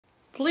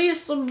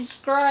Please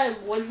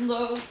subscribe,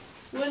 window.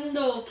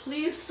 Window,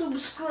 please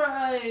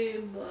subscribe. I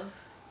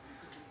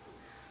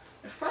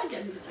should probably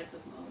get in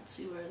detective mode,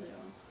 see where they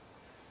are.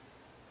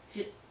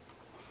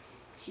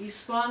 He's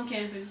spawn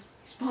camping. He's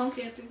spawn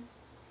camping.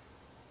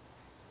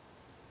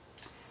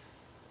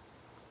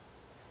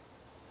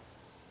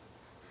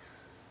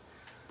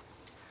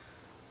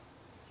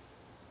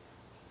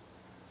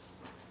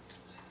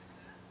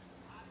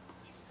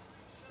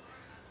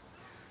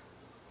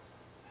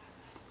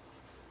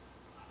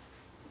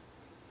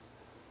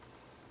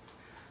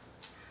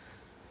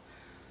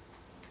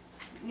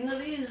 You know,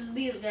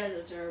 these guys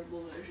are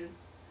terrible version.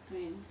 I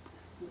mean,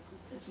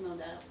 it's no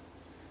doubt.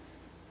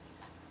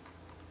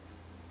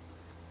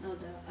 No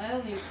doubt. I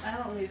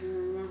don't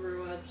even remember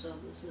what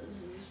episode this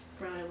is. This is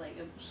probably like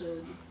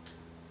episode,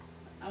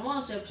 I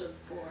want to say episode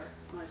 4.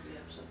 Might be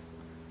episode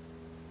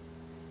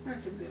 4. Or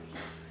it could be episode 3.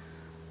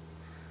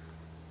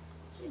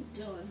 What's he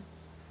doing?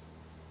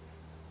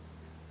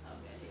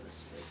 Okay, he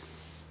was good.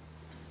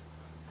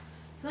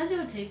 Can I do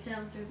a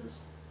takedown through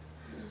this?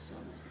 There's so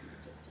many.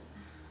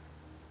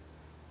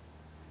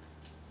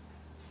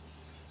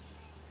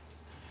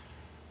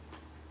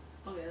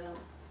 Okay, that one.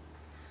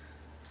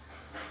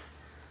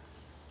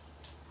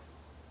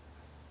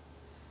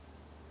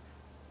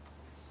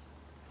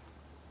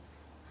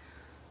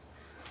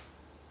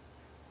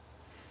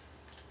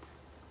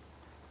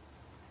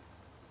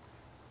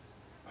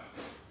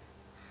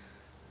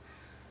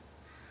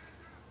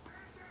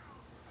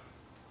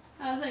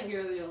 I think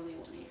you're the only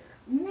one here.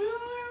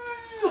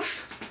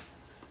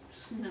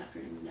 Snap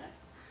your neck.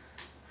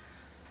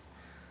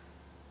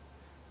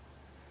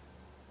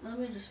 Let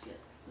me just get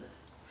the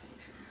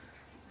patient.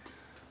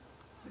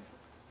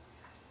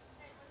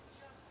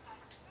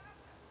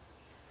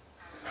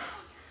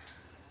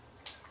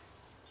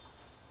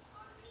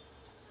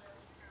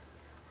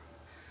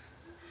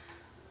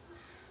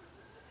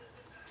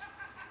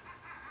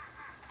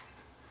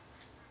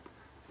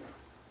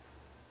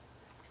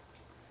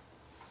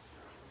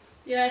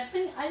 Yeah, I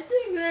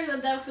think there's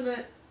a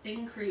definite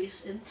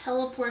increase in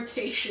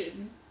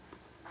teleportation.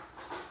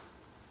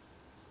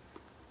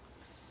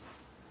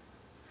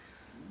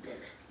 Did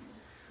it.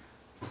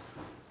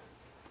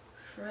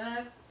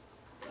 Shrek.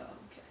 Oh,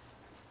 okay.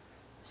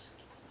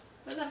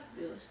 What does that have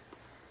to do with?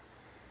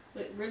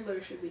 Wait,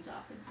 Riddler should be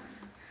talking.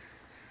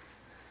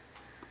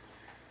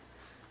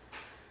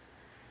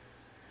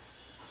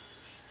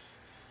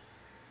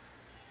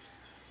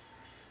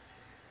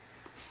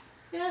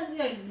 Yeah, I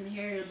think I can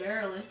hear you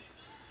barely.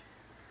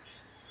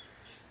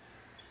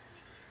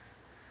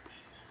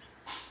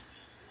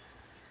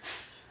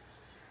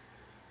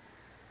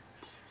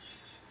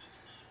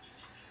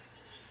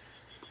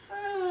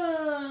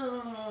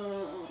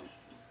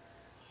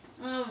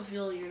 I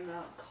feel you're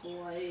not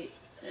quite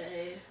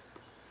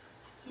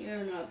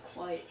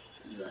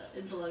the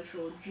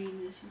intellectual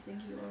genius you think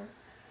you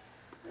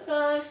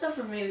are. Except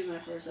for maybe my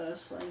first time I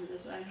was playing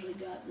this, I actually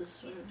got this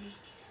sort of.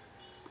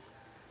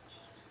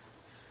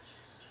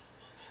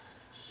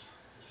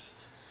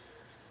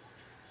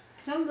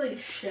 Sounds like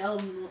shell.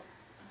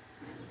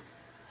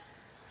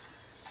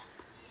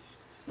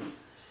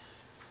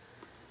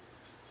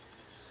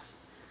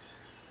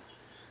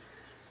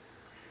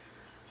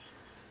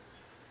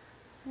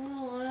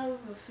 Well, I have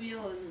a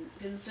feeling,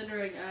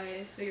 considering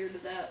I figured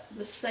it out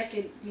the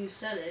second you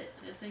said it,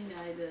 I think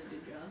I did a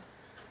good job.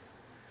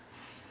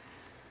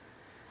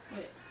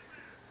 Wait.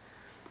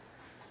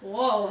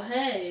 Whoa,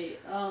 hey,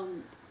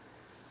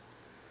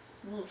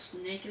 little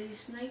snakety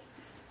snake.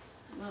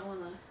 Might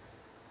wanna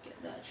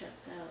get that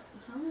checked out.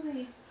 How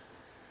many?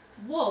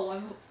 Whoa,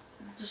 I've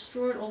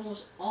destroyed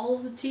almost all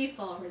of the teeth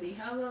already.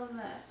 How about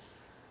that?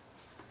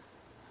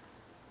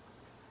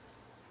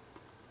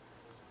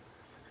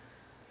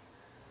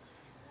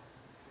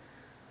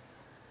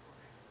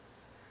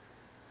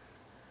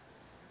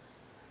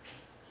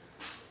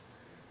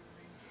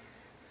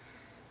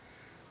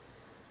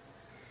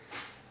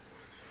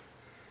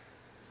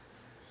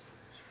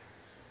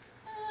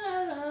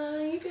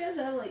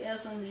 Have like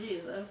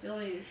SMGs. I feel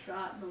like you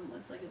shot them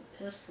with like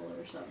a pistol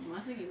or something. I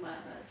think you might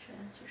have had a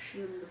chance to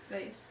shoot him in the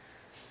face.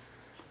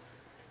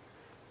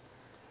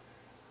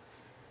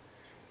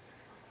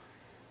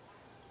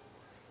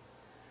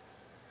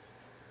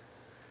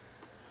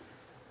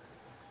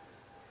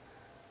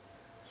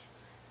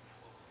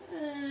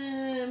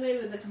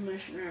 Maybe the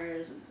commissioner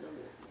isn't the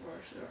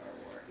worst of our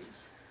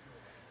worries.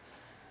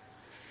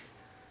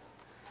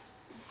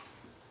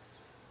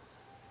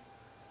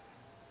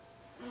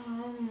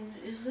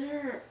 Is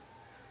there...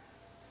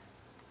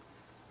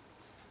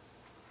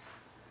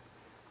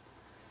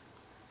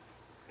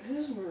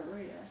 Who's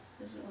Maria?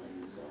 Is it like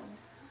who's on?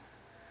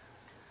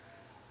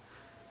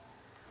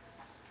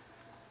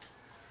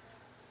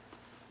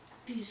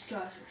 These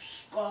guys are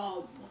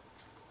scum.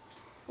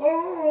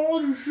 Oh, I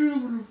want to shoot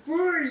him in the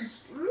face.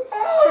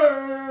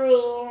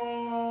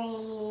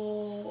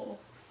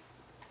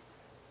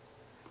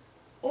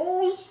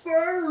 Oh, it's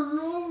fair.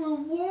 I'm a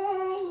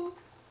wall.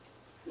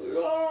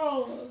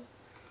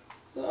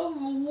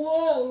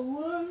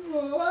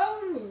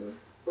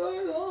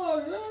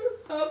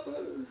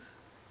 happens?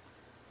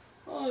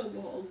 I'm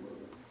hungry.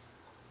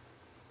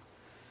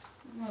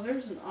 Well,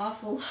 there's an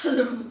awful lot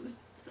of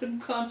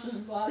unconscious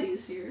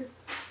bodies here,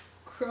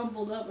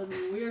 crumpled up in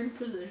weird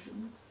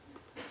positions.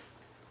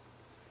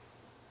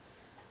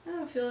 I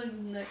have a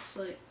feeling the next,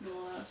 like, the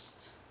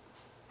last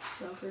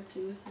sucker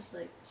tooth is,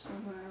 like,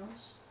 somewhere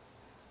else.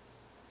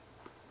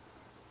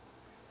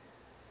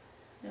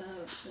 Yeah, I have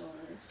a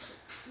feeling it's,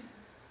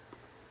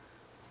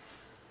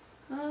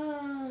 like,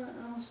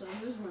 also,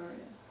 who's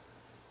Mario?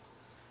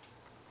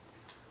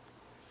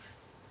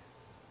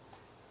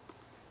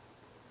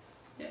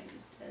 Yeah,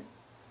 he's dead.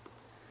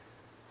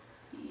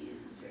 He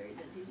is very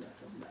dead. He's not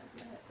coming back.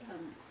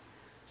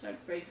 Sorry to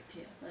break it to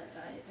you, but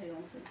I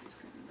don't think he's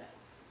coming back.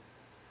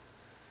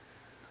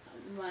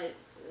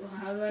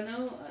 How do I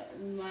know?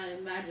 My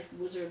magic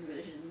wizard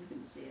vision, you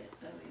can see it.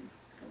 I mean,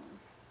 come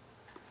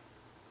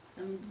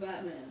on. I'm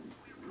Batman,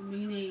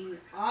 meaning,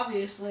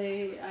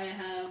 obviously, I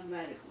have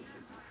magic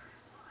wizard power.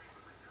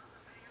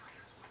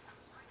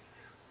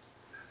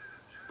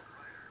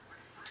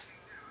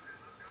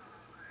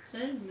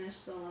 Did I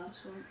miss the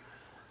last one?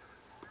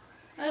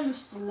 I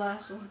missed the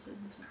last one,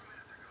 didn't I?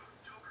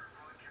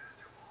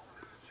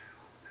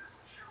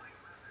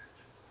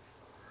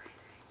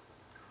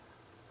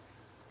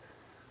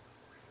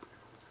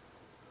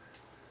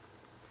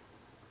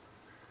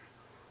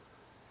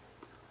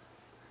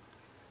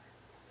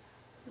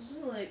 This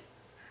is like,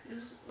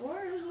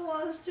 where is the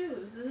last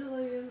tooth? Is it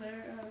like in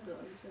there? I feel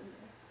like it's in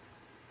there.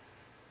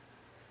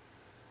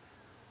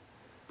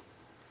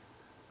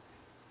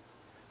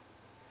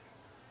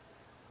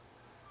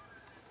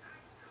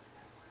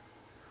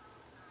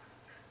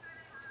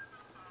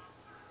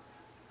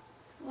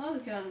 Well, I'm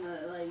kind of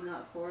like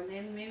not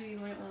coordinated. Maybe you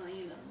might want to,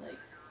 you know, like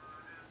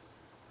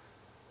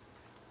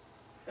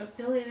a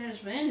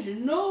billionaire's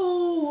mansion.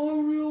 No,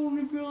 I'm the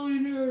only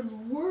billionaire in the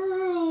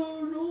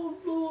world.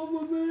 Don't know I'm a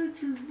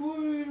mansion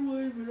boy.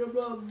 Anyway, but I'm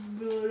not a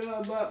billionaire.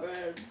 I'm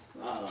Batman.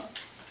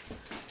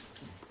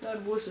 God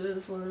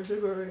voices for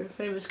super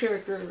famous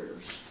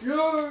characters.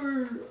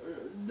 Yeah,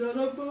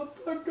 Batman.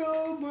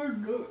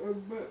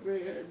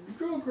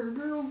 Joker,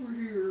 get over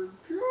here.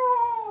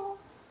 Yeah.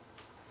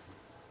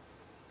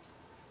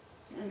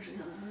 The energy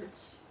kind of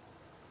hurts.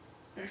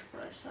 I should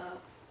probably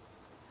stop.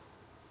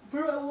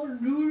 But I want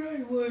to do it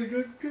anyway.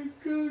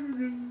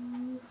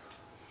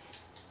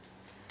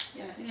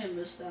 Yeah, I think I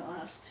missed that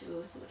last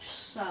tooth, which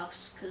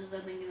sucks, because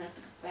then I'm going to have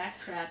to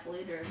backtrack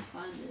later and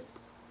find it.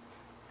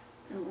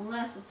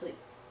 Unless it's like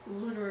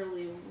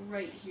literally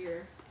right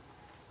here.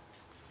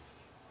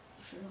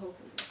 Which I hope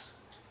it is.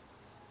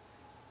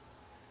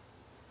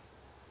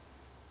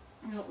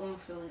 I don't want a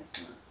feeling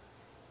it's not.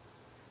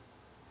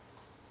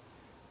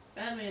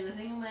 Batman, I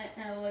think you might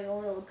have like a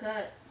little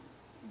cut.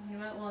 You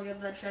might want to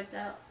get that checked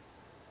out.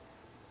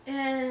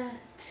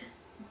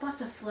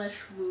 But a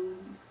flesh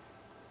wound.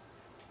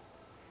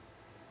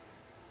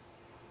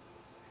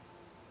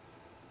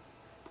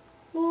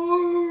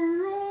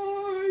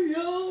 I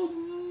am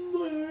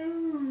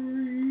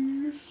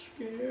very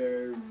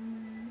scary.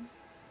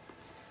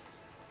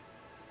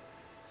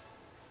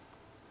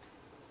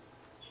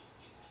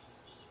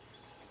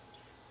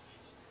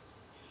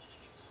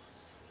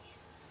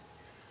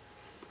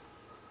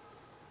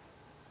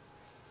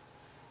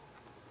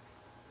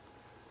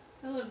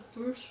 I look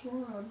Bruce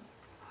Wayne.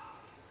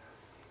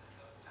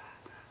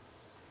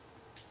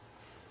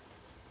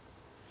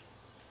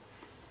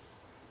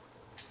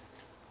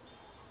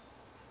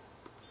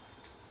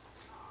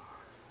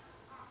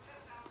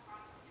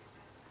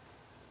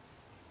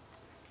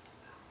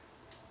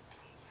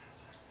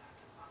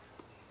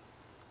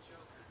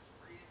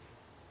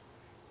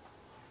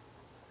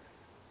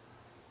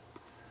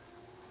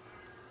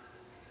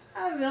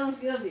 I feel it's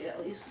gonna be at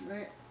least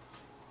right.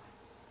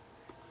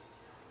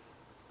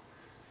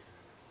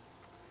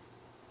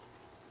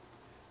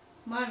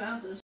 My mouth is